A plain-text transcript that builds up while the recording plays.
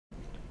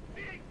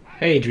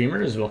Hey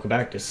dreamers, welcome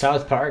back to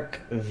South Park,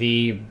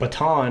 the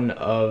baton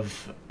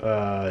of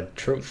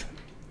truth.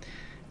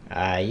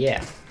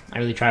 Yeah, I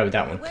really tried with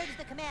that one. Where's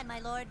the command, my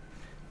lord?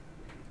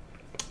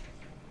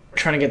 We're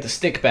trying to get the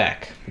stick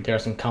back, but there are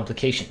some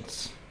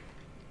complications.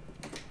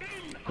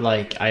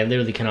 Like, I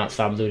literally cannot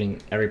stop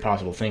looting every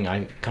possible thing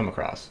I come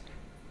across.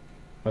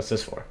 What's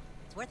this for?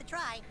 It's worth a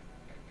try.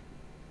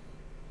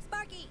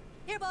 Sparky,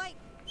 here, boy.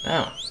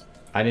 Oh,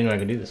 I didn't know I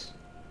could do this.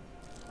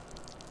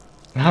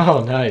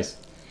 Oh, nice.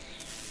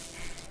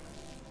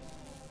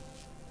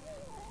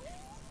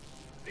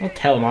 Don't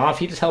tell him off,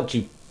 he just helped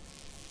you.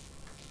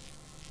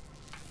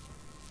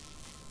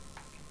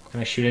 Can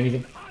I shoot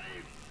anything?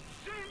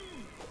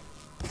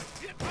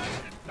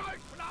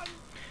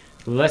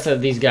 The less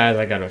of these guys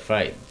I gotta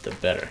fight, the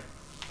better.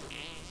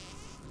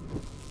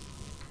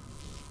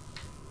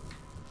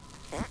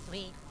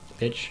 Sweet.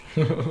 Bitch.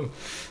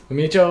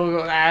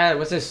 Micho,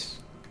 what's this?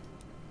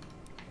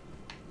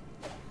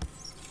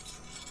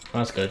 Oh,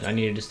 that's good. I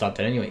needed to stop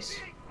that anyways.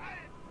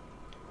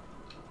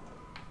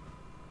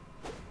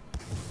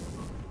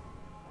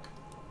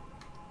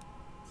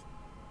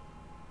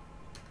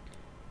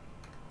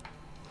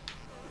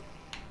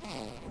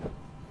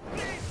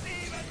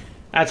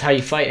 That's how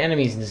you fight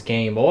enemies in this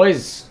game,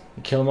 boys.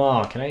 You kill them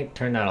all. Can I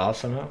turn that off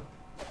somehow?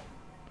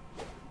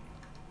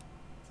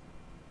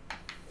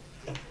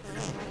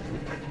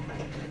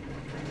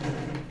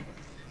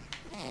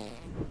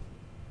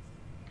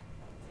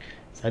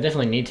 So I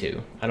definitely need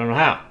to. I don't know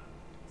how.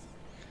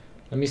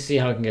 Let me see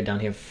how I can get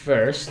down here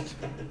first.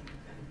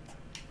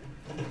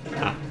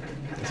 Ah,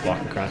 let's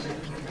walk across.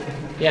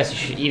 Yes, you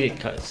should eat it,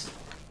 cuz.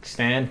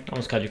 Stan,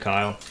 almost cut you,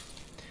 Kyle.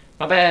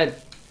 My bad.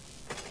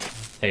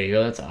 There you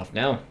go, that's off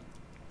now.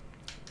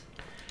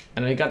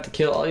 And I got to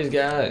kill all these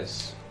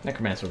guys.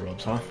 Necromancer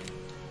robes, huh?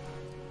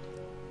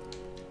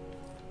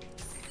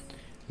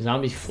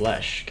 Zombie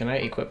flesh. Can I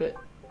equip it?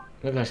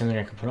 Looks like something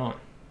I can put on.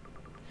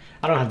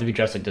 I don't have to be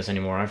dressed like this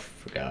anymore. I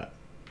forgot.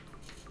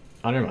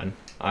 Oh, never mind.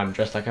 I'm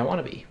dressed like I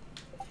want to be.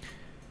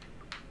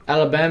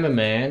 Alabama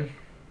man.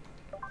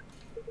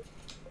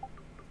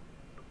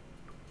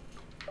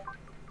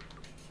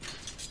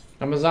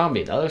 I'm a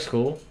zombie. That looks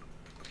cool.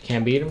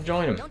 Can't beat him,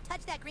 join him. Don't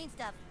touch that green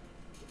stuff.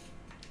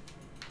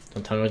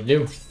 Don't tell me what to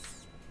do.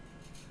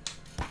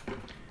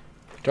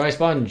 Dry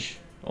sponge.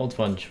 Old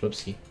sponge.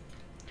 Whoopsie.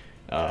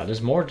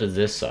 There's more to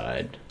this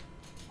side.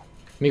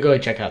 Let me go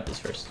check out this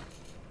first.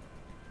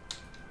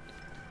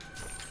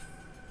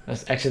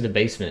 Let's exit the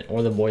basement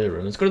or the boiler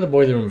room. Let's go to the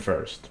boiler room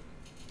first.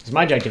 Because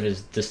my objective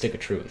is the stick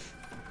of truth.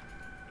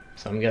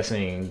 So I'm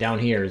guessing down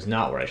here is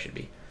not where I should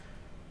be.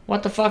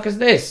 What the fuck is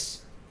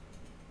this?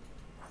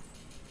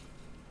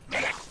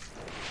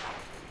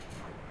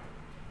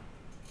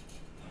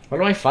 What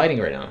am I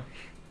fighting right now?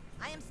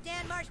 I am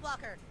Stan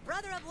Marshwalker,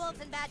 brother of wolves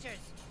and badgers.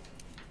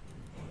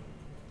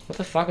 What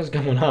the fuck is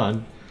going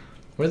on?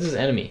 Where's this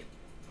enemy?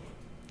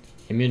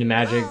 Immune to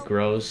magic, Hello?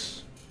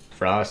 gross,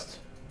 frost,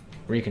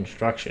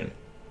 reconstruction.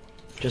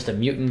 Just a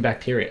mutant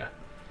bacteria.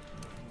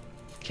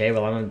 Okay,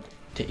 well I'm gonna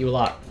hit you a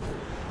lot.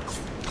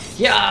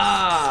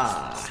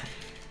 Yeah!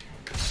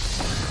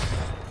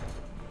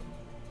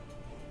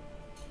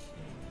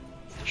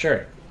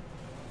 Sure.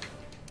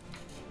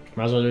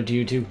 Might as well do it to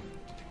you too.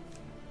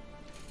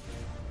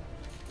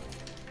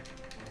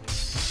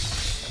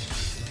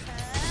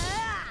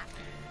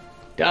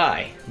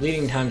 Die.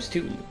 Bleeding times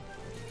 2.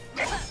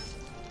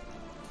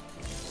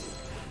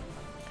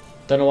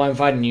 Don't know why I'm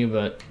fighting you,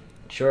 but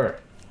sure.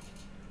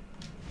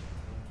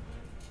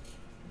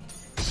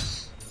 At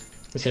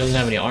least he doesn't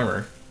have any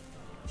armor.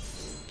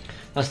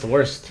 That's the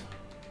worst.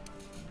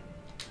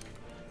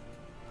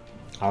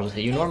 I'll just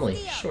hit you normally.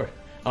 Sure.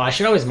 Oh, I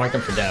should always mark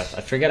them for death.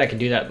 I forget I can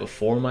do that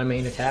before my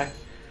main attack.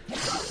 You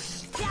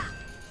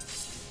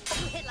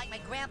hit like my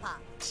grandpa.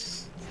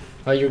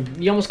 Oh,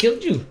 he almost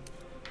killed you.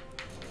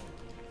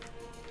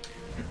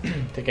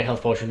 Take a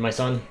health potion, my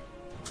son.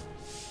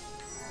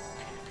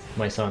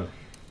 My son.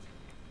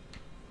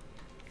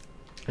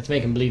 Let's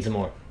make him bleed some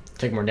more.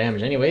 Take more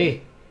damage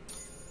anyway.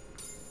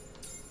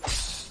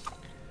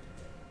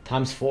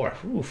 Times 4.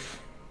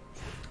 Oof.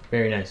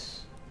 Very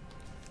nice.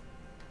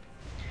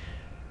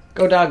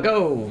 Go dog,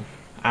 go!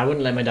 I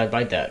wouldn't let my dog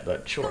bite that,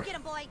 but Go sure. get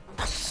him, boy.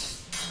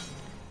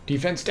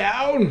 Defense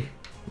down!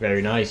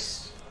 Very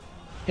nice.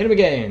 Hit him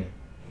again.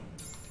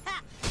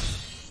 Ha!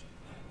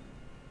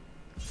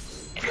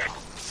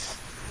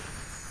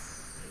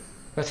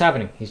 What's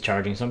happening? He's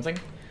charging something?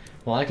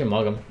 Well, I can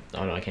mug him.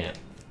 Oh no, I can't.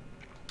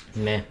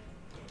 Meh.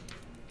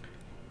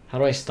 How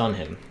do I stun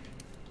him?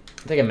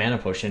 I take a mana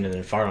potion and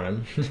then fart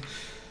on him.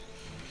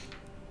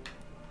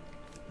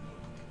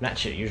 That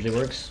shit usually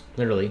works.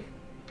 Literally.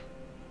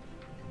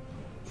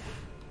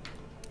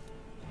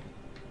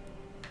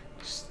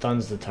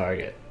 Stuns the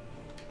target.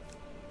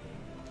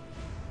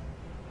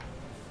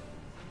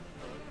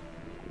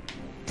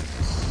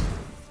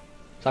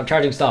 Stop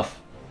charging stuff.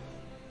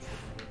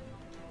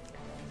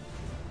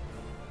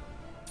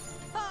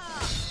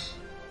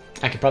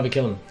 I could probably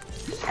kill him.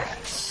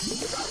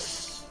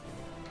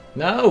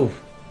 No!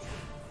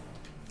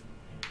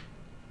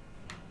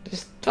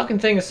 This fucking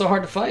thing is so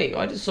hard to fight.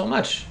 Why do so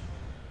much?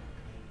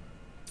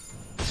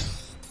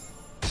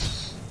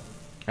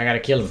 I gotta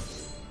kill him.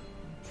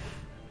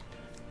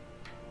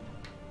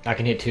 I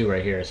can hit 2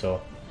 right here,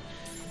 so...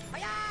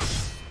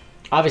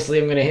 Obviously,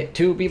 I'm gonna hit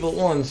 2 people at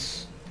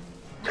once.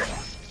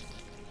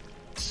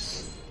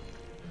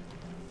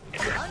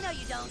 Oh, no,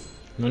 you don't.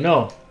 No,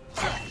 no.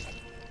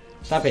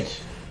 Stop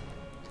it.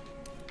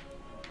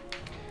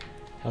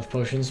 Health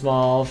potion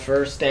small.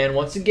 First stand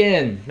once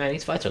again. Man,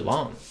 these fights are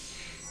long.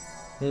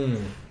 Let's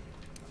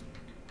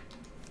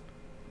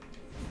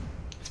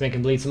make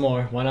him bleed some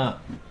more. Why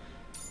not?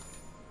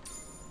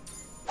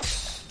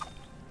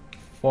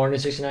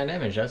 469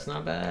 damage. That's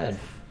not bad.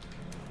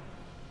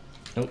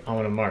 Nope, I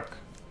want to mark.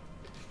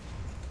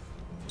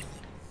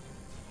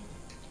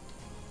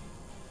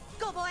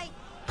 Go, boy.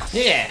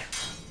 Yeah.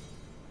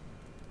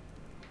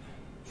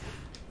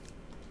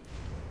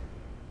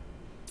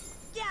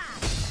 Yeah.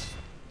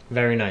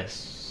 Very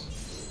nice.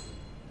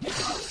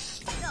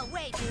 No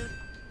way, dude.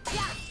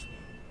 Yeah.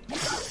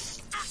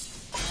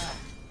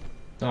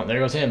 Oh, there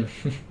goes him.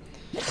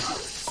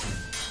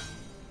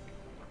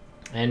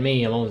 And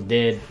me, I'm almost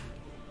dead.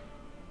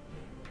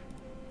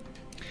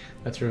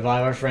 Let's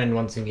revive our friend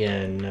once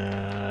again.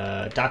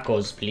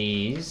 Tacos,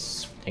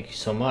 please. Thank you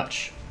so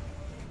much.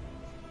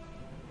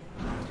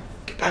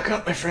 Get back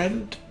up, my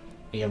friend.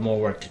 We have more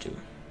work to do.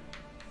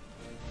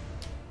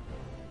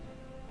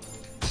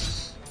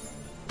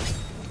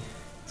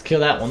 Let's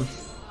kill that one.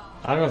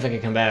 I don't know if I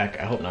can come back.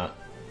 I hope not.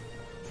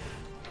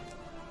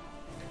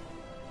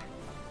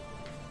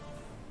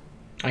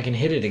 I can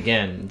hit it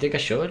again. Think I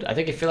should? I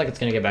feel like it's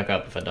gonna get back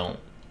up if I don't.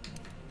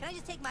 Can I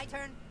just take my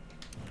turn?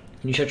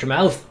 Can you shut your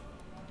mouth?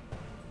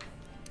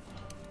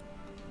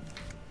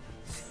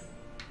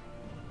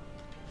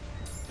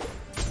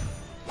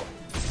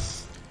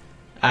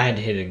 I had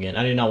to hit it again.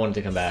 I did not want it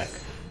to come back.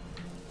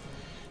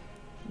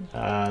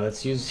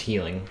 Let's use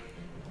healing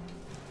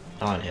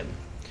on him.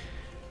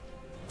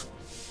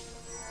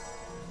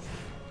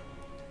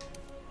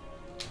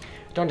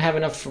 Don't have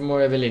enough for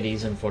more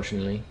abilities,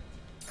 unfortunately.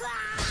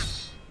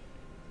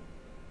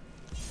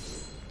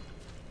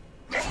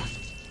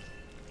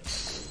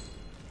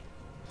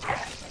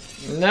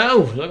 No!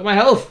 Look at my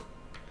health!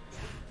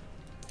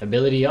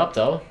 Ability up,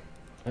 though.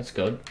 That's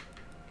good.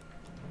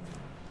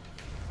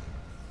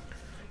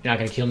 You're not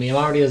gonna kill me. I'm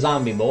already a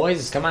zombie,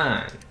 boys. Come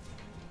on.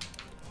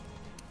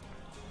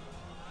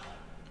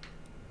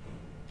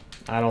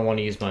 I don't want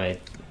to use my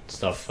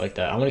stuff like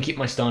that. I want to keep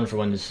my stun for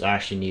when I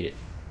actually need it.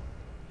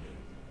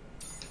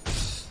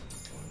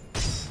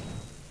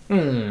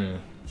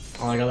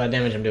 Oh, I got that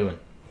damage I'm doing.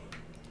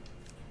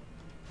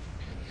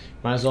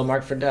 Might as well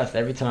mark for death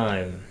every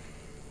time.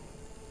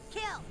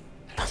 Kill.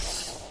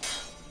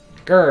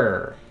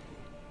 Grr.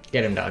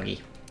 Get him,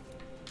 doggy.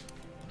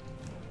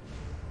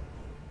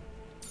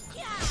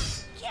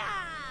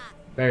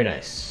 Very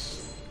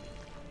nice.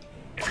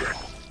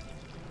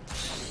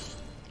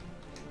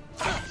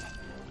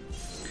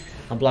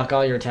 I'll block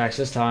all your attacks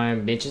this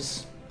time,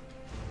 bitches.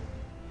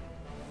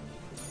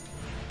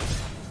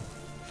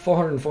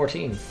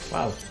 414.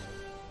 Wow.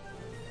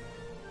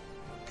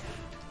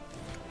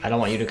 I don't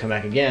want you to come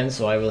back again,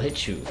 so I will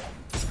hit you.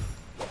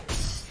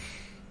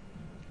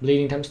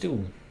 Bleeding times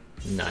 2.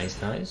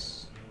 Nice,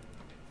 nice.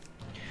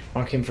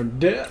 Mark him for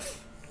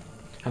death.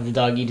 Have the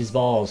dog eat his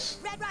balls.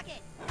 Red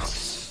rocket.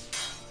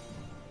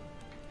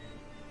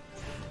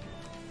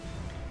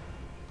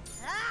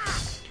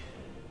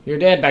 You're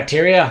dead,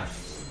 bacteria.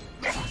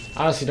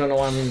 I honestly don't know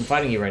why I'm even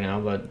fighting you right now,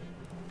 but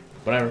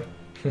whatever.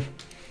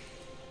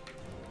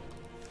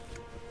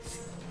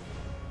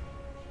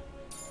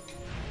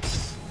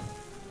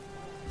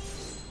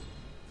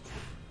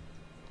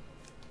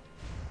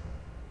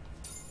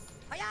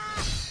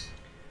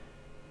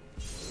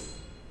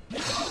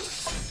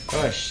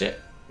 Oh shit,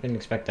 didn't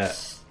expect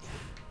that.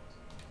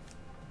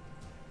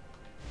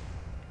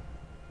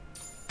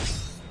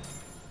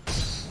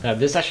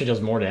 This actually does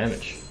more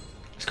damage.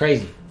 It's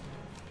crazy.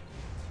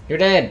 You're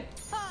dead.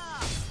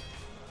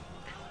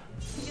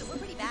 Dude, we're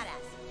pretty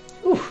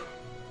badass. Oof.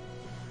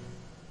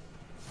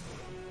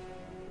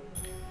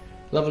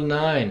 Level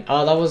 9.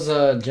 Oh, that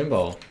was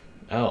Jimbo.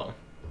 Oh.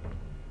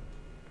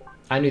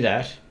 I knew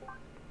that.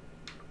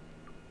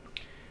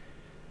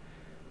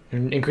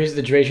 Increase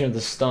the duration of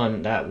the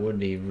stun. That would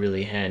be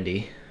really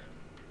handy.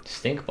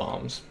 Stink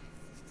bombs.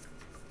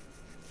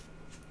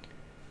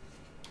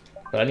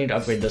 But I need to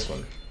upgrade this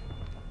one.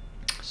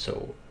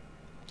 So,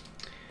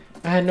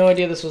 I had no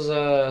idea this was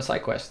a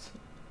side quest.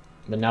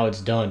 But now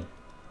it's done.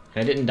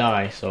 And I didn't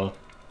die, so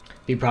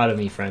be proud of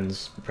me,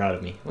 friends. Be proud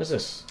of me. What's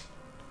this?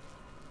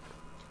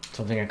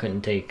 Something I couldn't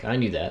take. I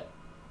knew that.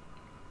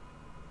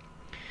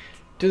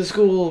 To the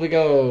school we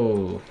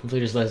go.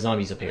 Hopefully there's less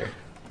zombies up here.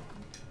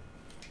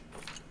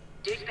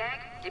 Douchebag,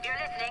 if you're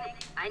listening,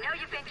 I know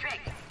you've been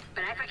tricked,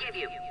 but I forgive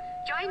you.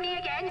 Join me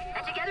again,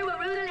 and together we'll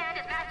rule the land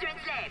as master and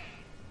slave.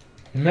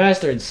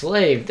 Master and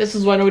slave? This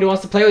is why nobody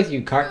wants to play with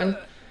you, Cartman.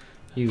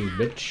 You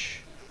bitch.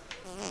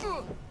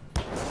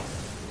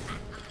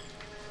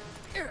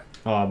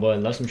 Oh boy,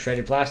 love some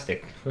shredded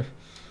plastic.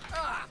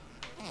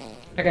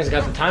 That guy's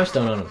got the time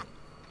stone on him.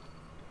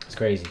 That's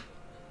crazy. Did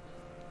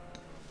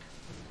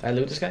I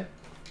loot this guy?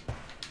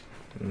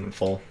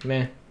 Full.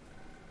 Meh.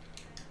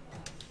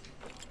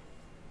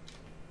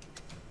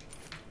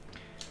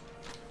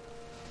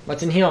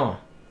 What's in here?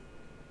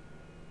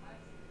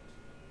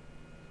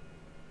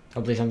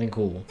 Hopefully something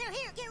cool. They're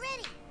here. Get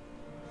ready.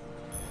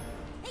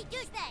 Hey,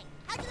 douchebag.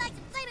 How'd you like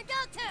some flaming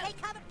dog turd? Hey,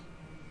 cover.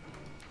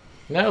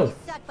 No. You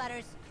suck,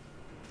 Butters.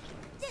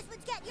 This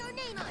one's got your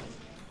name on it.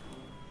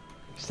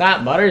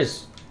 Stop,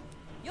 Butters.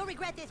 You'll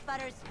regret this,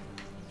 Butters.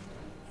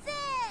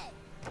 Sit.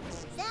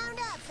 Sound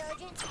up,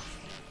 Sergeant.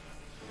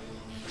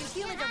 Your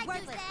humans are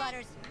worthless,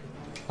 Butters.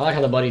 I like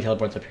how the buddy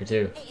teleports up here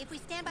too. Hey, if we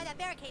stand by that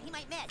barricade, he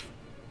might miss.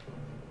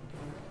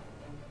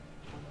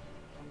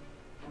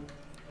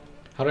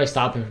 How do I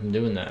stop him from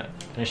doing that?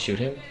 Can I shoot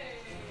him?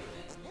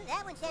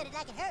 That one sounded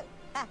like it hurt.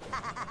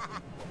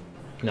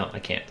 No, I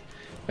can't.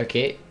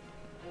 Okay.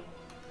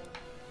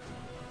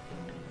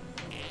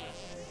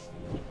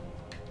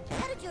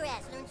 How did your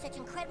ass learn such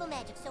incredible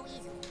magic so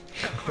easily?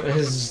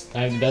 I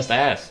have the best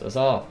ass, that's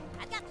all.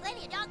 I've got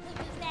plenty of dog poop,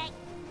 douchebag.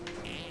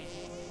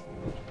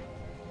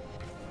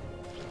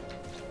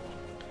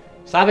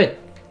 Stop it!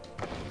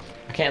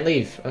 I can't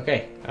leave.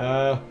 Okay.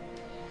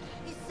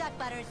 You suck,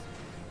 Butters.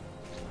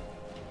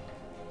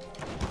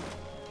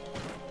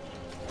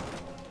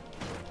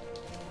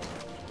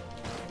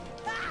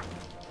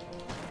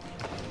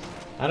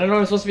 I don't know what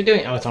I'm supposed to be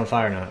doing. Oh, it's on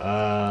fire now.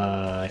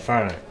 I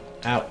fired on it.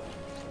 Ow.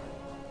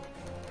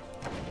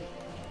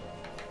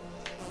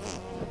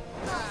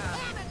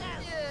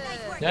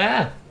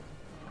 Yeah.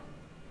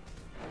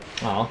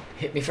 Oh,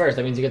 hit me first.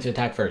 That means you get to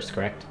attack first,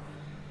 correct?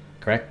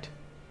 Correct?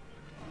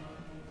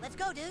 Let's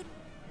go, dude.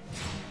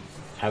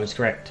 I was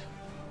correct.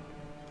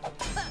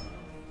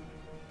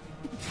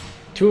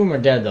 Two of them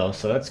are dead though,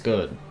 so that's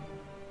good.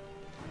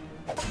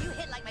 You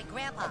hit like my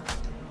grandpa.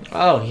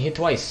 Oh, he hit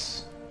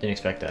twice. Didn't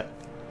expect that.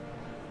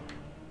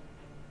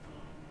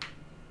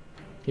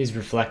 He's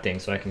reflecting,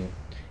 so I can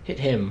hit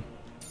him.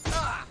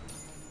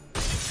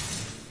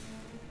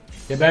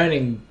 You're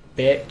burning,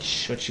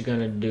 bitch. What you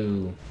gonna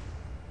do?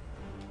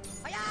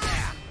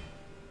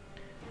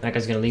 That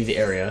guy's gonna leave the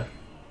area.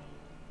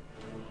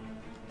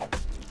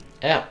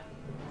 Yeah.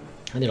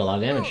 I did a lot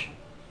of damage.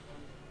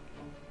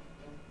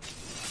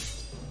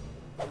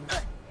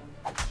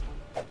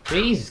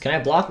 Jeez, can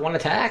I block one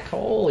attack?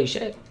 Holy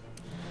shit.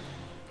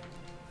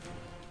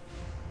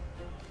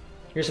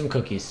 Here's some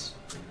cookies.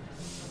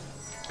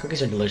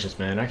 Cookies are delicious,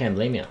 man. I can't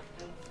blame you.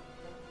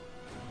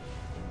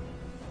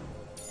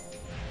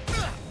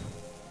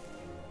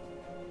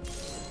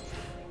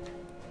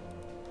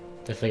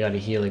 Definitely gotta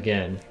heal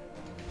again.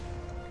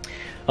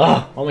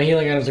 Oh, all my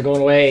healing items are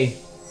going away.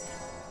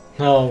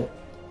 No.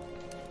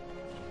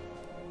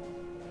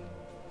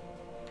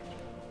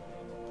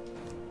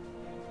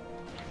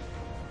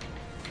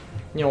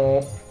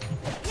 No.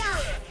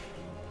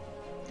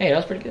 Hey, that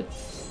was pretty good.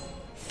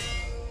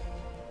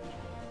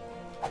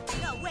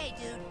 No way,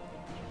 dude.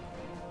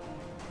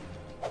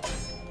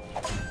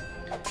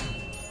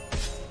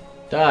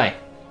 Die.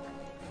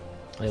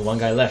 Only one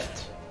guy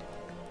left.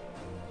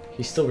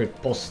 He's still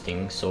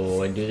riposting,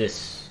 so I do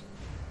this.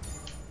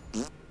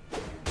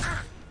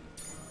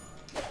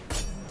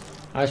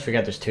 I always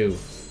forget there's two.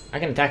 I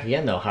can attack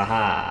again though,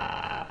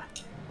 haha.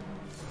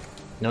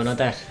 No, not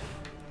that.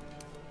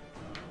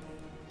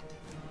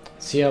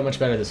 See how much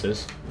better this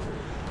is.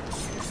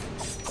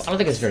 I don't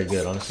think it's very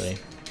good, honestly.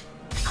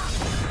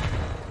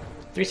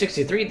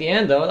 363 at the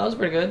end though, that was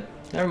pretty good.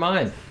 Never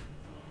mind.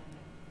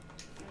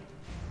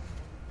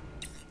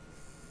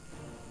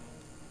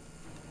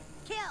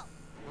 Kill.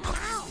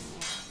 Ow.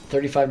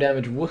 35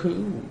 damage,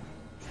 woohoo!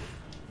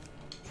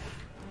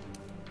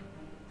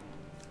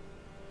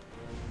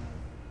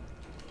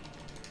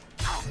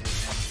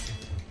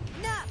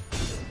 No.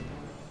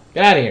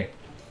 Get out of here!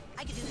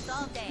 I could do this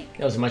all day.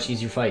 That was a much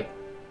easier fight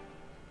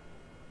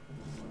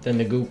than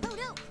the goop. Oh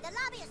no, the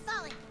lobby is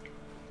falling.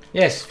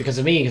 Yes, because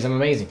of me, because I'm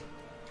amazing.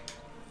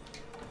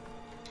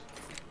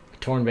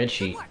 Torn bed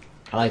sheet.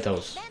 I like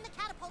those. Man the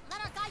catapult, let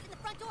our guys in the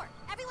front door.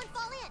 Everyone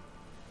fall in.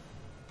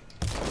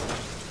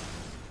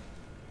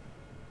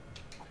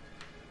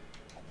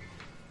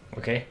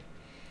 Okay.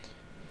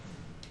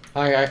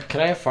 Can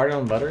I have farted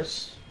on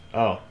Butters?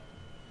 Oh.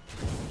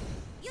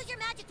 Use your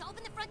magic to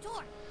open the front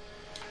door.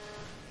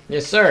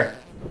 Yes, sir.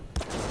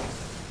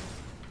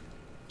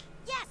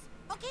 Yes.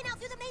 Okay, now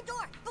through the main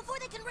door before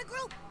they can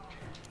regroup.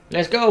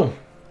 Let's go.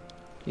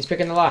 He's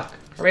picking the lock.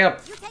 Hurry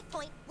up. You take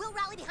point. We'll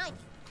rally behind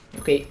you.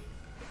 Okay.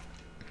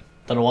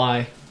 Don't know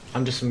why.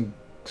 I'm just some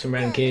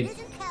random kid.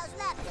 Isn't Cal's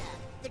laptop,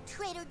 the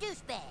traitor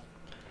douchebag.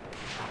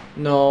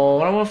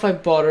 No, I don't want to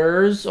fight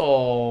Butters.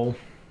 Oh.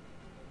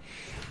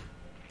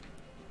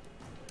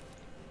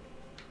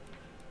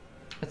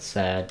 That's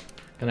sad.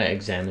 Can I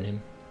examine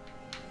him?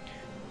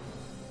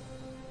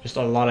 Just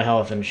a lot of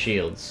health and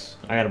shields.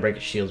 I gotta break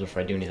his shields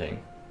before I do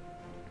anything.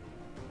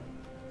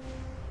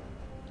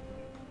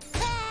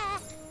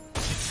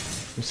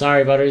 I'm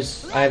sorry,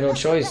 Butters. I have no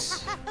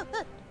choice.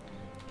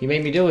 He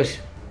made me do it.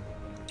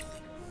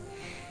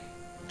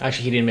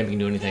 Actually, he didn't make me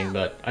do anything,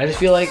 but I just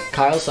feel like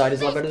Kyle's side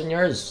is a lot better than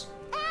yours.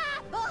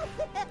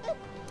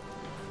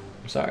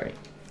 I'm sorry.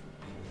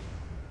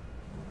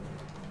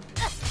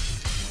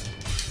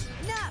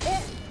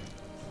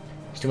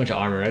 It's too much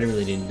armor. I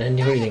didn't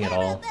do anything at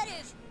all.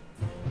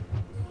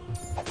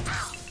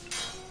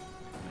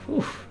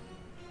 Whew.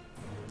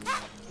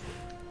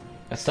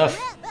 That's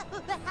tough.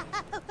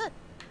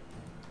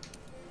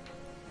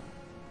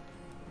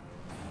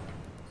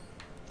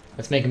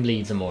 Let's make him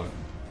bleed some more.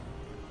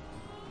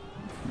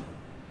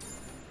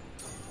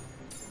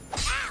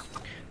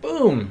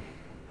 Boom!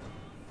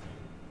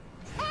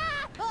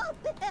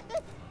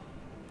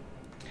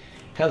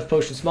 Health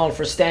potion small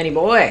for a standy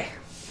boy.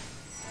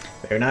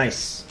 Very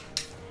nice.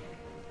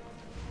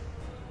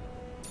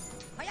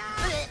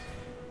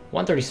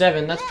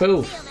 137, that's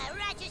poo.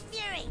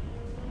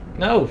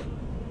 No!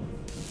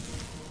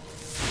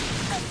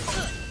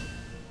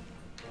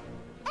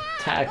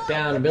 Attack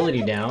down,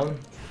 ability down.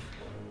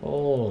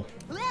 Oh.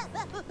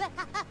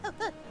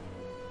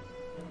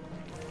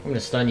 I'm gonna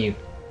stun you.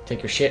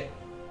 Take your shit.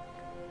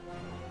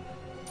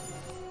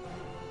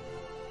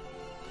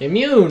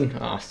 Immune!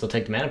 Oh, still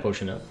take the mana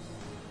potion up.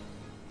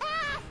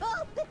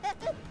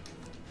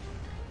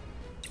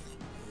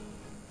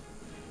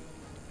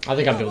 I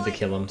think I'll be able to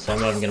kill him, so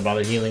I'm not even gonna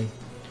bother healing.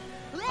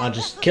 I'll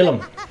just kill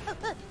him.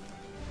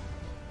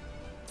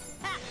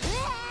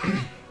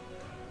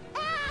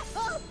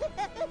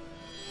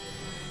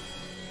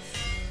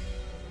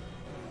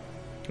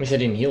 At least I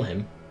didn't heal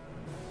him.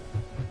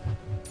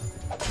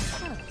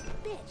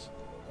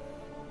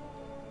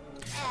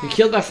 You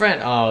killed my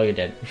friend! Oh, you're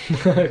dead.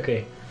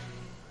 Okay.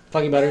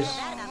 Fuck you, Butters.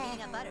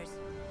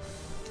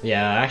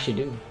 Yeah, I actually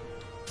do.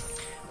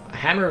 A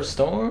Hammer of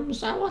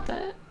Storms? I want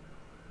that.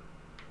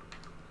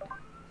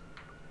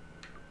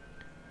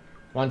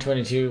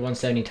 122,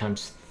 170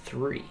 times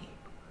 3.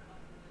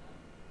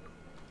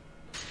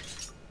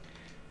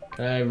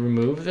 Can I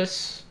remove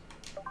this?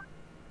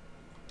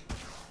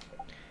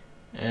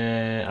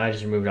 And I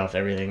just removed off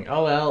everything.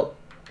 Oh well.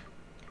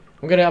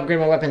 I'm gonna upgrade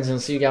my weapons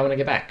and see you guys when I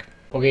get back.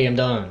 Okay, I'm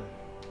done.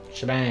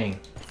 Shebang.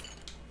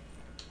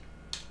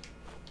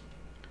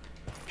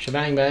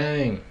 Shebang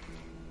bang.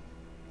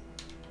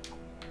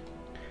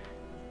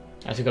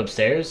 I have to go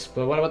upstairs,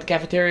 but what about the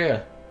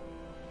cafeteria?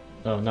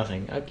 Oh,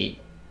 nothing. Okay.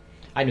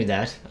 I knew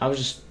that. I was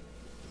just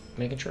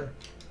making sure.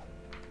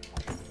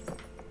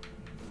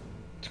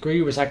 Screw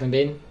you, recycling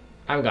bin.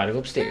 I've got to go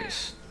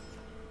upstairs.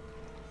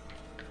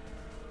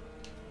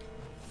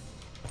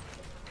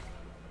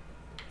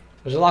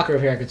 There's a locker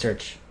over here I could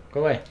search.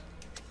 Go away.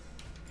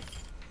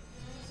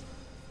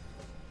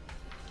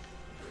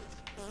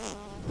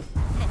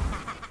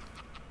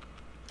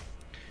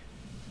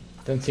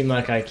 Doesn't seem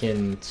like I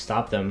can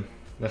stop them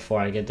before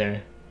I get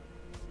there.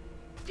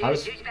 Dude,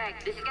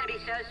 douchebag, this is gonna be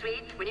so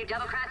sweet when you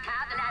double cross Kyle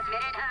at the last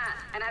minute, huh?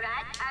 Am I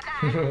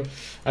right?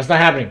 That's not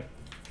happening.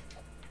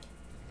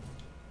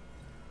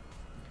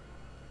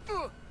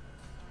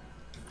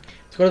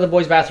 Let's go to the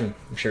boys' bathroom.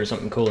 I'm sure there's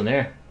something cool in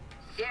there.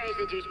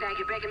 Seriously, douchebag,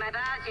 you're breaking my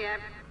balls here.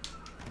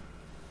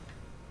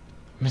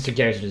 Mr.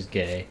 Garrison is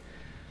gay.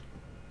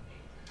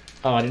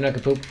 Oh, I didn't know I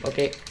could poop.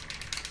 Okay.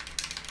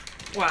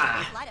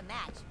 Wow.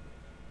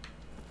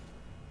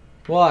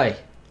 Why?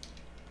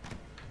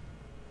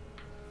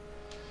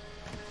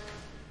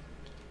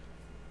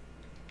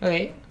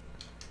 Okay.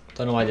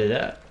 Don't know why I did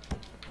that.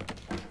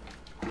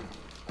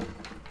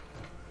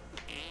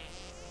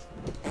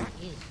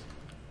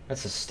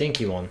 That's a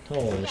stinky one.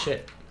 Holy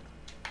shit.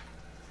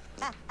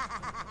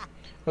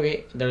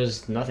 Okay,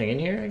 there's nothing in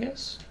here, I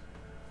guess.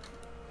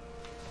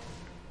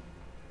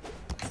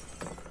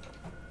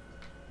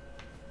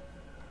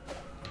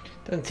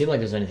 Doesn't seem like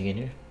there's anything in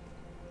here.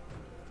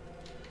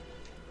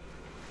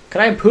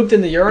 Could I have pooped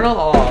in the urinal?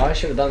 Oh, I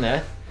should have done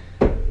that.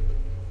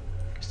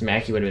 Mr.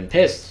 Mackey would have been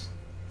pissed.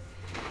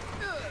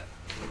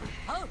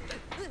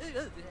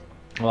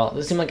 Well, it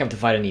doesn't seem like I have to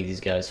fight any of these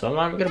guys, so I'm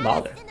not even gonna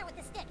bother.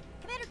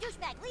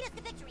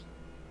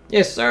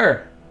 Yes,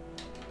 sir.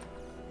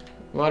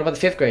 What about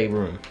the 5th grade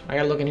room? I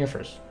gotta look in here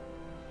first.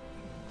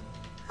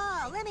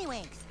 Oh, Lemmy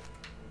Winks.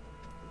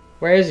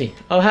 Where is he?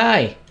 Oh,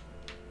 hi.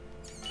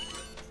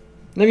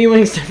 Lemmy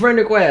Winks to friend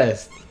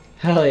request.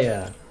 Hell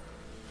yeah.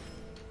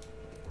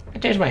 I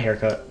changed my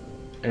haircut,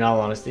 in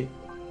all honesty.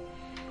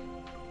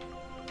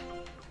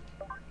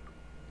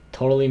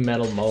 Totally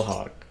metal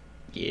mohawk.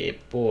 Yeah,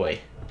 boy.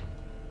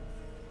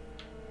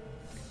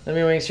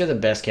 Lemmy Winks, you're the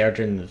best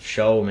character in the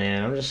show,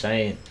 man. I'm just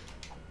saying.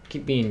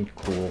 Keep being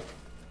cool.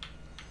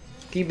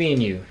 Keep being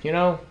you, you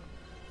know?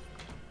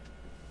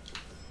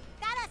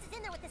 Fat ass is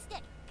in there with the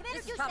stick.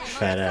 Commander douchebag.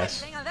 Fat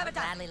ass. I'll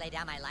gladly lay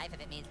down my life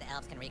if it means the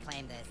elves can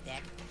reclaim the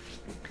stick.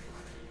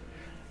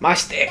 My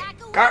stick!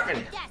 Back away Cartman!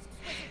 from the desk,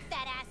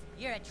 fat ass.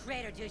 You're a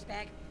traitor,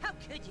 douchebag. How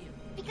could you?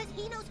 Because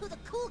he knows who the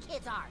cool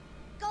kids are.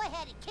 Go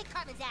ahead and kick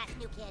Cartman's ass,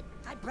 new kid.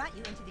 I brought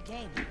you into the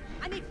game.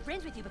 I made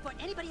friends with you before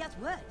anybody else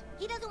would.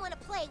 He doesn't want to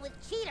play with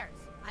cheaters.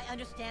 I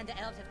understand the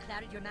elves have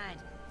clouded your mind.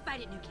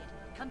 Fight it, new kid.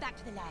 Come back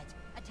to the lads.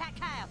 Attack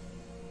Kyle.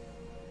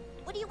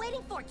 What are you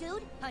waiting for,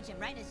 dude? Punch him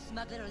right in his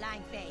smug little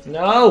lying face.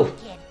 No!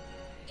 Kid.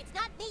 It's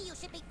not me you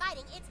should be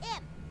fighting, it's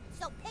him.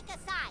 So pick a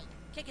side.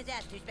 Kick his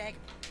ass, douchebag.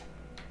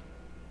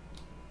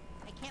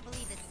 I can't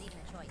believe this is even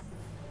a choice.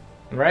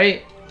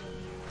 Right?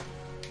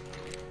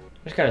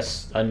 Just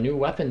got a new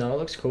weapon though. It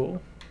looks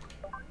cool.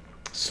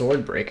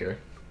 Sword breaker.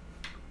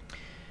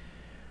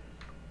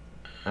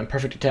 On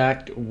perfect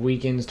attack,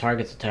 weakens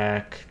target's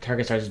attack.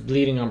 Target starts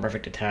bleeding on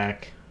perfect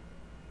attack.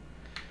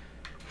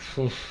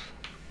 Oof.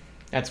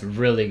 That's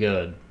really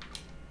good.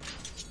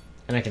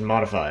 And I can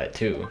modify it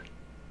too.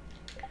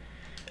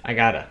 I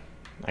gotta.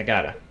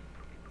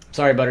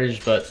 Sorry, Butters,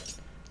 but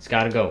it's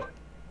gotta go.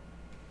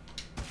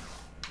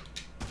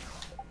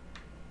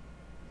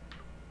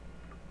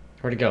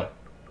 Where'd it go?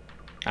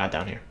 Ah,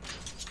 down here.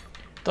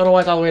 Don't know why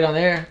it's all the way down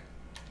there.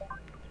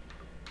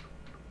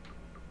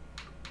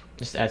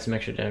 Just add some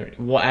extra damage.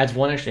 Well, adds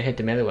 1 extra hit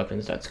to melee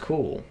weapons. That's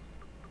cool.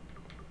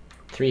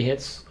 3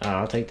 hits. Oh,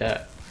 I'll take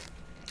that.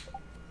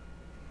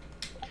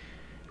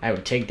 I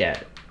would take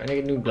that. I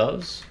get new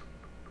gloves.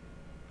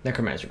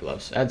 Necromancer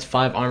gloves. Adds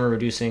 5 armor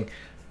reducing, and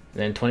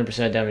then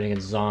 20% damage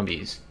against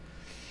zombies.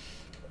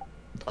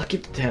 I'll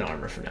keep the 10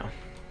 armor for now.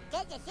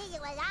 Good to see you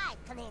alive,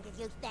 Commander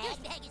Douchebag.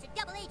 Douchebag is a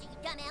double agent, you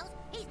dumb elves.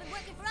 He's been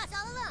working for us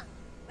all along.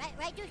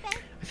 Right, Douchebag?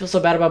 I feel so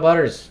bad about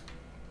Butters,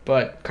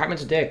 but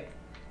Cartman's a dick.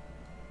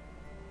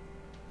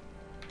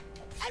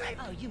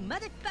 Oh, you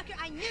motherfucker!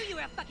 I knew you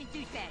were a fucking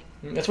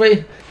douchebag. That's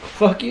why.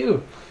 Fuck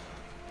you.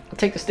 I'll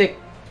take the stick.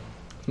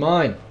 It's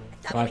mine.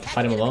 I'll have to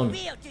fight him alone.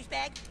 Real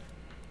douchebag.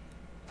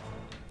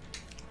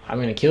 I'm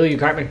gonna kill you,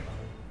 Cartman.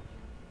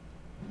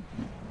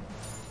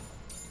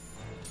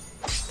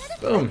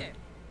 Boom.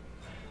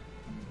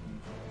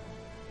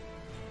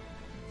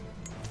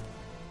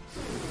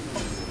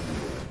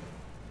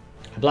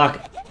 I block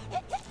it.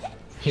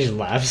 He just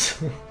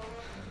laughs.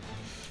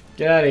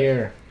 Get out of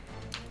here.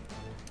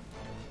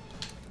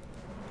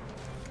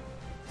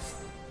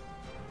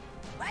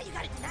 Why you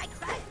gotta deny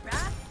Christ,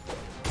 brah?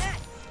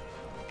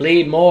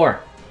 Bleed more.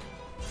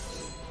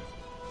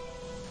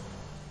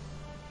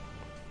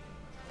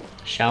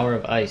 Shower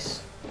of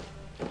ice.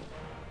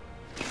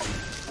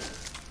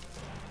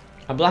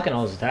 I'm blocking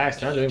all his attacks.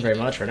 They're not doing very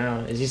much right now.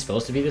 Is he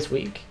supposed to be this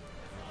weak?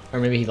 Or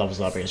maybe he levels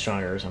up and gets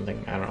stronger or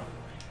something. I don't know.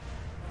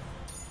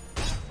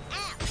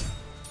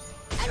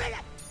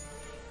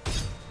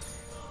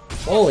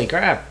 Holy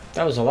crap.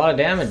 That was a lot of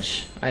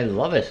damage. I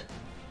love it.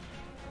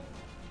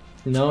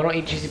 No, don't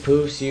eat cheesy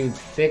poofs, you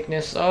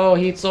thickness. Oh,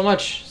 he eats so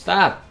much.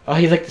 Stop. Oh,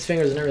 he licked his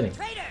fingers and everything.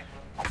 Traitor!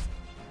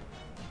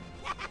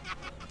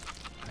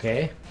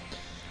 Okay.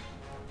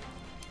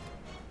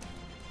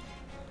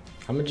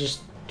 I'm gonna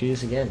just do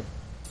this again.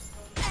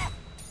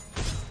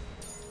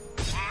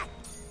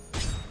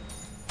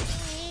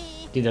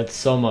 Dude, that's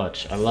so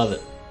much. I love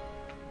it.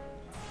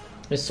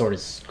 This sword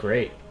is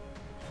great.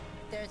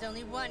 There's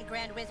only one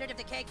Grand Wizard of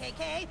the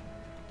KKK.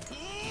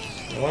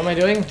 What am I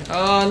doing?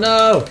 Oh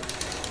no!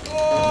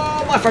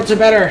 Oh, my farts are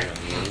better!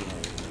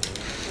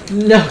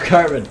 No,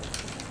 Cartman.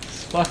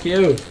 Fuck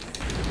you.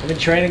 I've been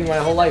training my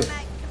whole life.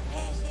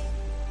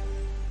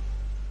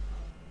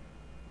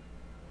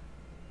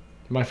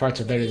 My farts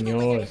are better than Evil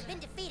wizard yours. has been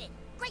defeated.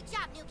 Great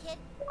job, new kid.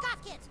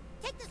 Gothkins,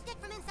 take the stick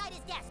from inside his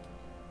desk.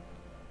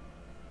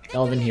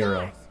 Elven Victory is hero.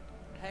 ours.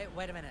 Hey,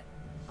 wait a minute.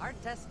 Our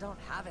desks don't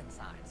have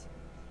insides.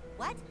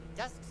 What?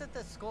 Desks at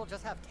this school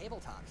just have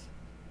tabletops.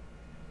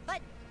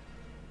 But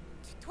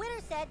Twitter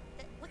said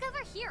Look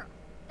over here.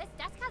 This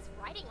desk has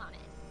writing on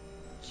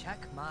it. Check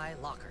my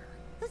locker.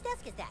 whose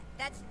desk is that?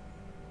 That's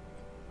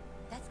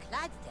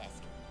Clyde's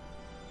desk.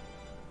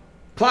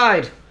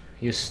 Clyde!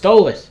 You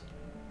stole it!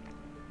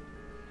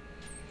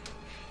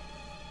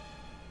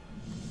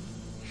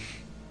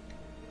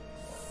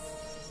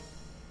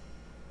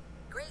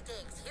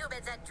 Greetings,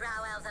 humans and drow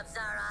elves of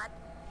Zaron.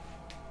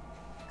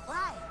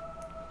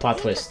 Clyde. Plot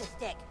he twist. took the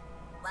stick.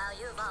 While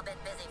you've all been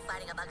busy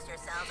fighting amongst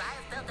yourselves, I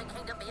have built a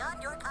kingdom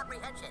beyond your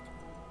comprehension.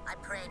 I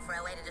prayed for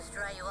a way to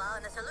destroy you all,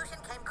 and the solution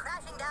came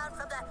crashing down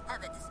from the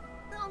heavens.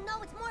 Oh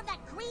no, it's more of that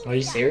green Are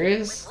you stuff.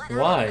 serious? With what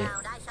I Why? have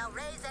found, I shall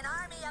raise an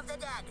army of the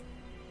dead.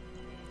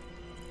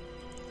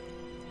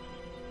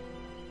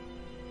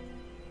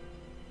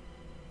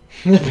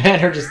 The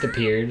banner just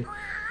appeared.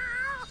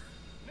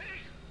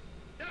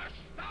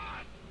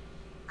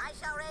 I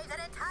shall raise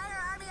an entire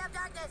army of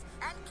darkness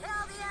and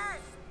kill the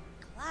earth.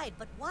 Clyde,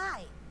 but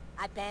why?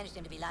 I banished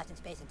him to be lost in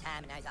space and time,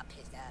 and now he's all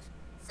pissed off.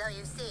 So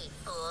you see,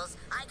 fools,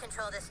 I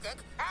control the stick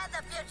and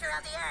the future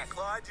of the earth.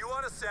 Clyde, do you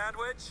want a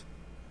sandwich?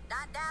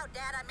 Not now,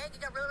 Dad. I'm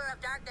making a ruler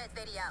of darkness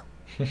video.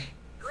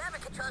 Whoever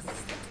controls this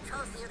stick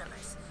controls the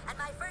universe. And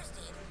my first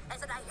deed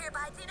is that I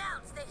hereby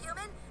denounce the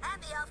human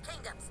and the elf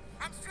kingdoms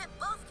and strip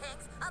both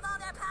kings of all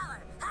their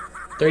power.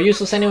 They're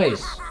useless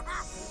anyways.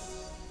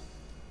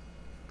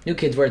 New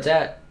kids where it's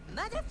at.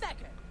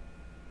 Motherfucker!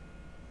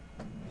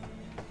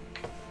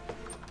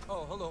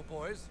 Oh, hello,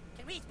 boys.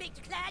 Can we speak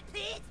to Clyde,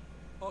 please?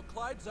 Oh,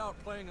 Clyde's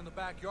out playing in the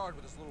backyard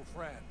with his little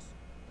friends.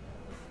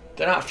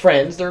 They're not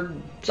friends, they're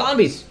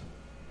zombies.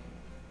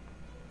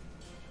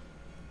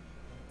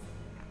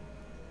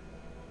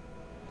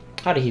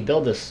 How did he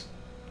build this?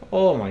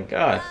 Oh my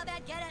god. All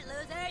that get it,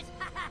 losers!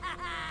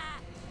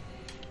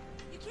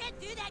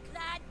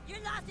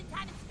 You're lost in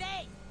time and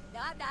space. No,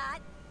 I'm not.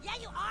 Yeah,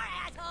 you are,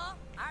 asshole.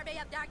 Army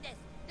of Darkness,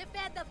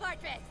 defend the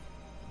fortress.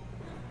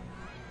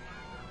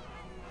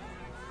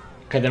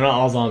 Okay, they're not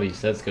all zombies.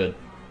 That's good.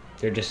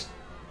 They're just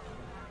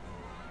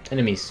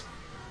enemies.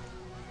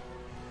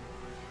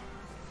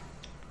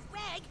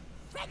 Greg,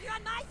 you're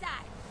on my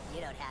side.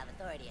 You don't have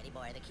authority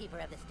anymore. The keeper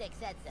of the stick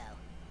said so.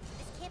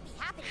 This can't be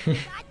happening.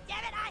 God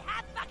damn it, I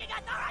have fucking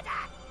authority!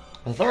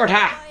 Authority!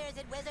 Warriors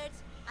and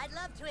wizards, I'd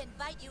love to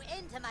invite you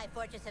into my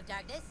Fortress of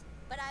Darkness,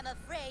 but I'm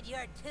afraid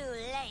you're too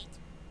late.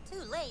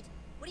 Too late?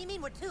 What do you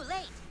mean we're too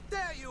late?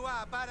 There you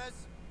are, Butters.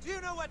 Do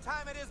you know what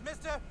time it is,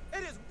 mister?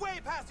 It is way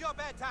past your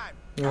bedtime.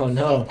 Oh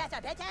no. Past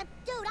our bedtime?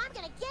 Dude, I'm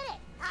gonna get it!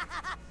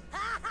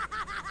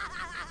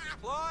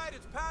 Clyde,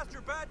 it's past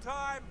your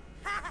bedtime.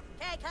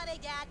 Okay, coming,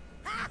 Dad.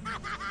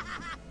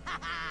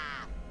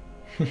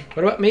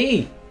 What about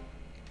me?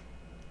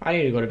 I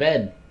need to go to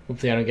bed.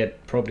 Hopefully I don't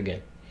get probed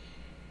again.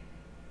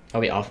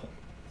 That'll be awful.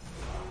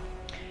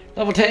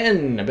 Level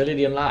 10!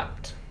 Ability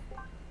unlocked.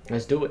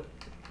 Let's do it.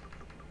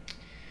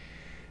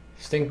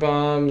 Stink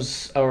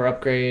bombs, our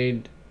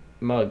upgrade,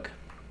 mug.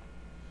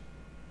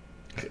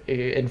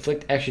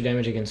 Inflict extra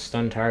damage against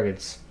stun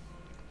targets.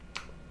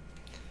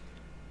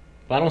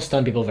 But I don't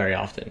stun people very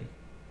often.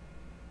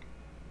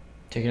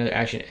 Take another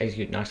action,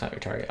 execute, knocks out your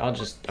target. I'll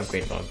just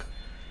upgrade mug.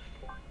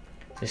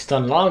 They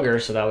stun longer,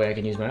 so that way I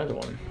can use my other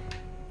one.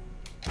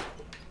 Look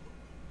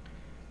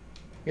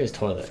at this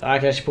toilet. I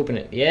can actually poop in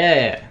it.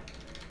 Yeah!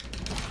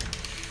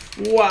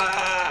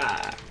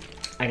 Wow!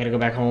 I gotta go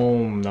back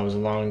home. That was a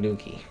long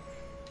dookie.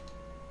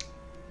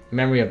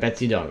 Memory of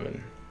Betsy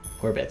Donovan.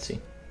 Poor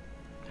Betsy.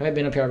 Have I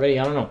been up here already?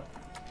 I don't know.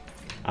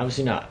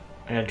 Obviously not.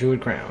 I got a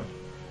druid crown.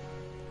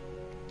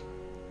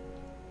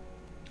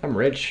 I'm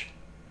rich.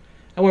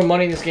 I have more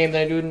money in this game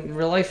than I do in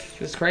real life.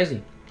 This is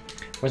crazy.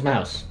 Where's my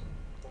house?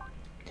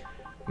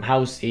 My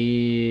house is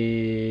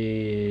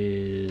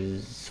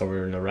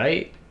over on the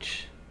right.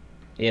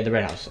 Yeah, the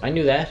red house. I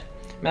knew that.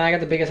 Man, I got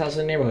the biggest house in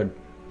the neighborhood.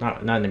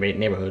 Not in the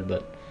neighborhood,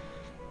 but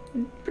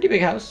pretty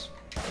big house.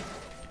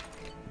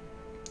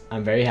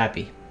 I'm very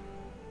happy.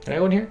 Can I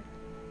go in here?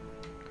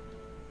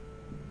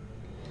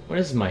 What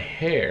is my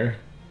hair?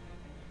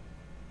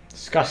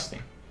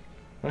 Disgusting.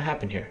 What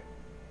happened here?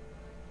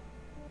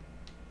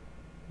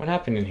 What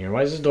happened in here?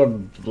 Why is this door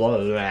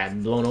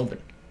blown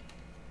open?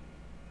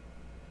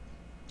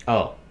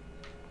 Oh.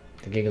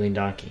 The giggling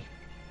donkey.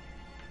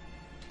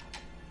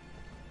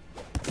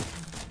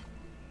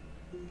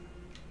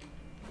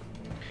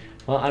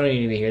 Well, I don't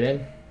need to be here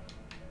then.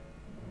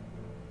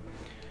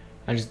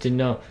 I just didn't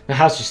know. The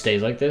house just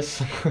stays like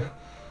this.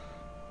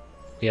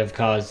 We have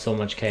caused so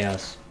much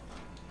chaos.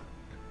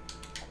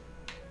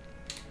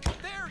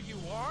 There you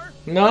are.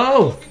 No!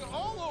 Looking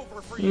all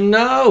over for you.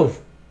 No!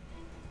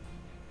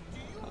 Do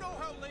you know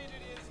how late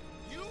it is?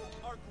 You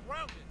are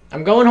grounded.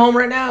 I'm going home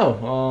right now.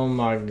 Oh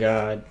my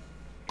god.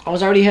 I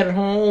was already headed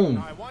home.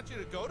 Now I want you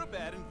to go to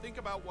bed and think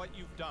about what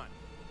you've done.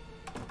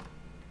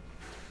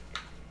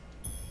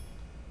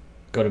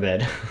 Go to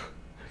bed.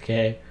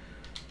 Okay.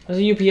 There's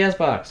a UPS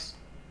box.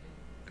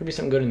 Could be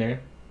something good in there.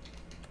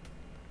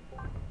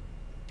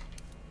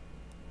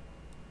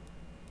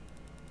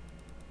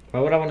 Why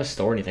would I want to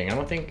store anything? I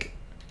don't think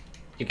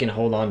you can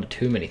hold on to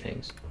too many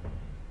things.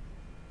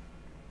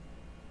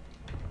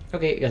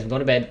 Okay, guys, I'm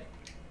going to bed.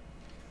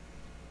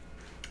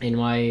 In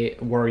my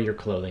warrior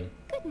clothing.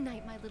 Good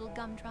night, my little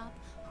gumdrop.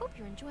 Hope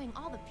you're enjoying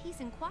all the peace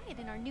and quiet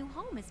in our new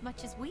home as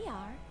much as we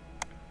are.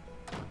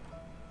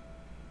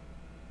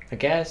 I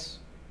guess.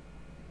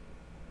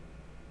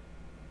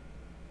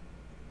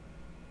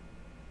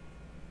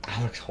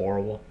 That looks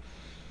horrible.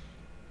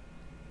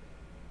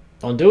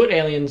 Don't do it,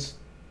 aliens.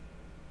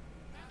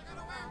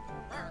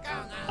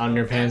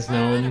 Underpants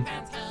gnome.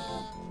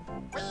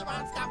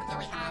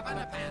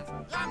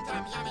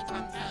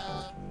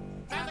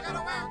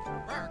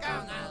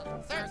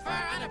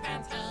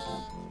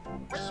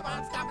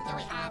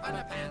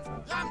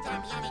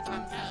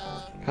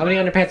 How many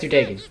underpants are you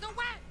taking?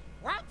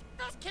 What?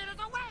 This kid is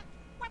away!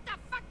 What the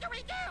fuck do we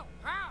do?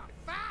 Oh,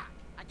 fuck!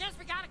 I guess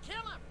we gotta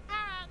kill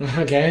him!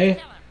 Okay.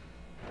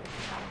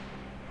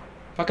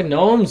 Fucking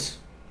gnomes.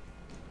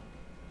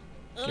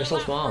 You're so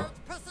small.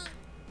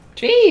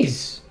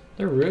 Jeez.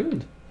 They're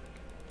rude.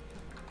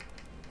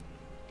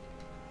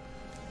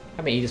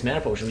 I'm gonna eat this mana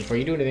potion before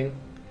you do anything.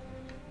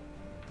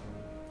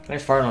 Can I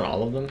fart on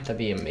all of them? That'd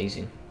be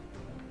amazing.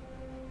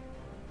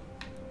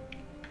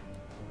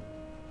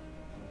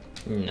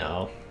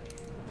 No.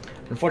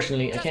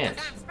 Unfortunately, I can't.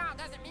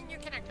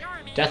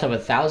 Death of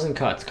 1,000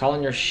 cuts. Call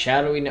on your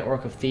shadowy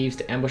network of thieves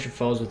to ambush your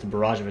foes with a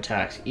barrage of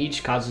attacks.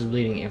 Each causes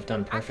bleeding if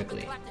done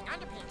perfectly.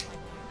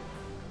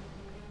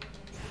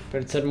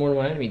 But it said more than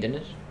one enemy, didn't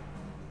it?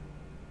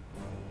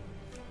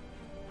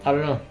 I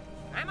don't know.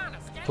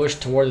 Push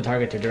toward the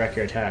target to direct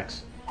your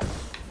attacks.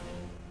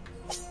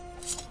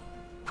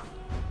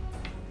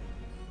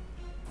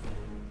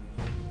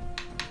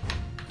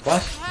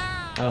 What?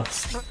 Oh.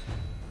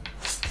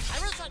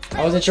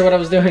 I wasn't sure what I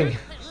was doing.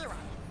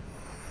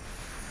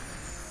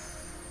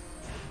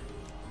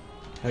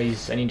 Oh,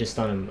 I need to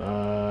stun him.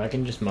 I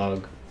can just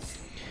mug.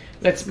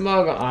 Let's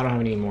mug. I don't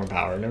have any more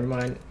power. Never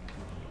mind.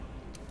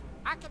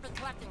 I could be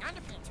collecting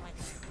underpants right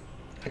now.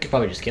 I could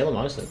probably just kill him,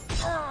 honestly.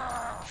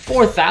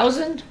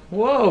 4,000?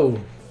 Whoa!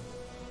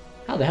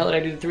 How the hell did I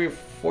do 3,000 or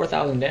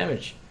 4,000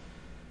 damage?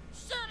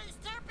 Shooty's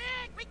too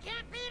big. We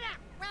can't beat him.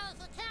 Well, if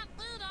you can't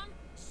beat him,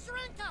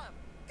 shrink him.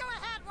 Go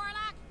ahead,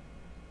 Warlock.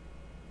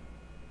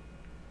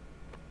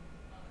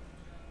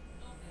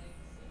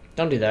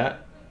 Don't do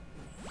that.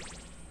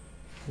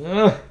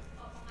 Ugh.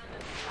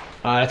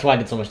 That's why I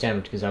did so much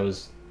damage, because I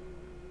was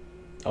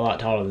a lot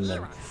taller than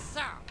them.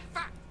 So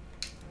fuck.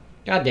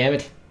 God damn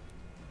it.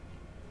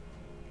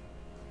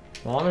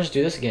 Well, I'm gonna just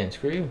do this again.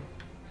 Screw you.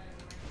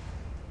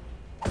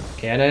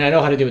 Okay, and I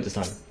know how to do it this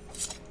time.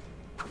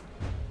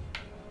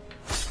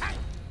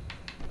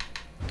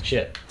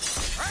 Shit.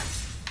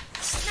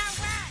 No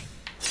way.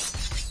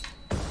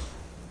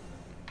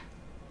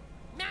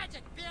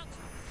 Magic,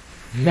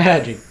 bitch.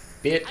 Magic, I wish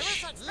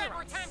bitch. I'd spent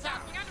more time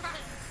talking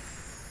underpants.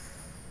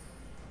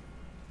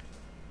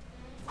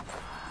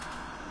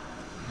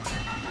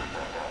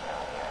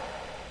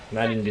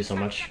 That didn't do so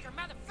much. Sucker,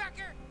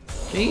 motherfucker.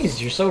 Jeez,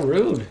 you're so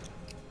rude.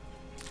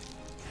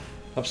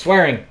 Stop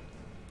swearing.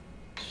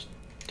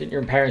 Didn't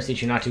your parents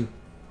teach you not to? You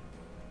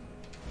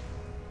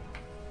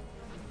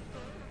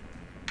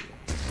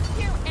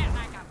hit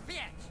like a bitch.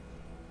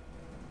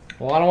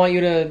 Well, I don't want you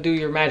to do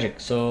your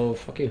magic, so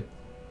fuck you.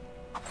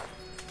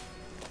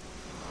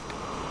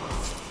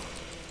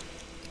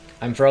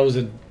 I'm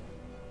frozen.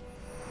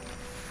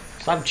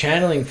 Stop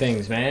channeling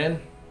things, man.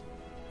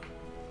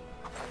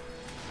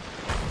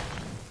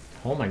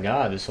 Oh my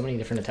god, there's so many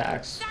different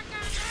attacks.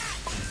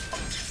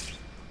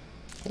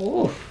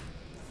 Oh,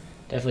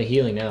 definitely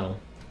healing now.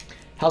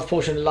 Health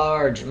potion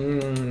large.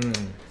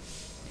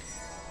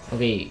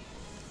 Okay.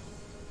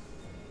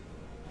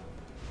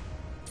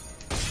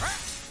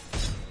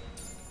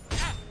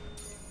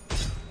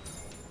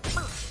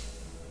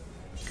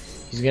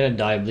 He's gonna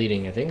die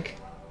bleeding, I think.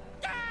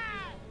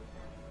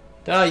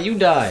 Die, you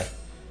die.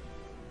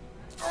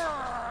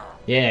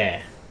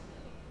 Yeah.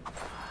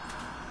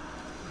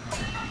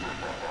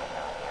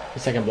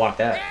 Guess I can block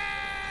that.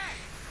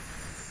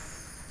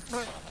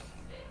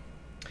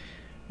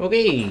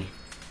 Okay.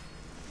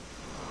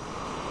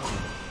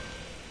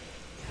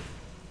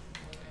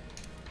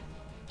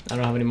 I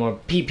don't have any more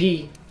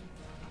PP,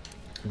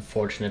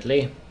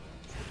 unfortunately.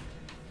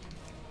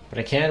 But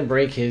I can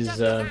break his, Just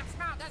 'cause I'm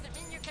small doesn't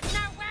mean you can.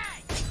 No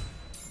way.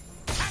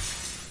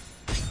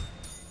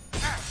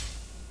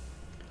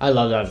 I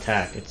love that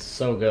attack. It's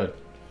so good.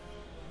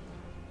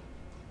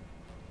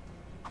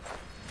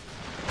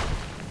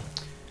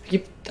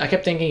 I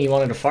kept thinking he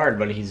wanted to fart,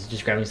 but he's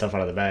just grabbing stuff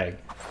out of the bag.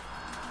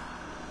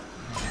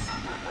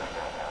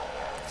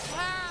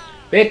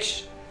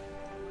 Bitch!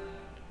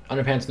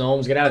 Underpants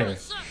gnomes, get out of here.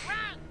 Shit,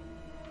 run.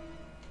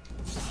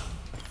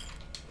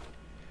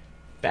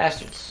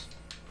 Bastards.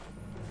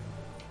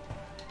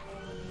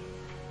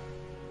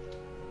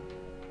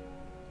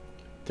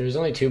 There's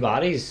only 2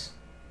 bodies?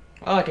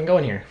 Oh, I can go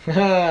in here.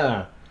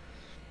 I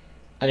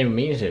didn't even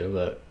mean to,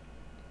 but...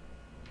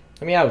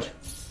 Let me out.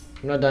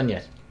 I'm not done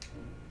yet.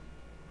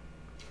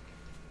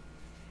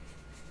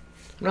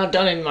 I'm not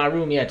done in my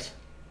room yet.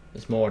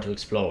 There's more to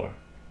explore.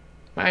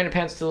 My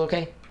underpants still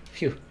okay?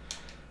 Phew.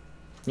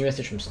 New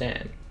message from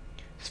Stan.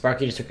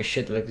 Sparky just took a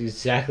shit that looked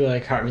exactly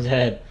like Cartman's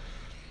head.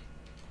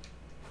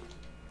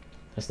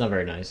 That's not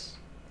very nice.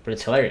 But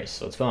it's hilarious,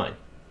 so it's fine.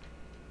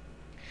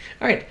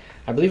 Alright,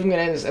 I believe I'm going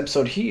to end this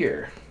episode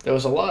here. There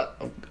was a lot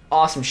of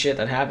awesome shit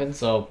that happened,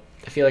 so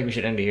I feel like we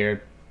should end it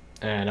here.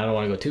 And I don't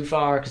want to go too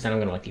far, because then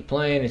I'm going to keep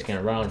playing. It's going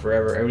to run on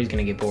forever. Everybody's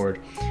going to get bored.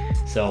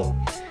 So,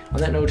 on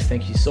that note,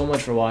 thank you so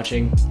much for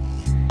watching.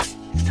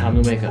 It's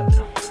time to wake up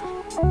now.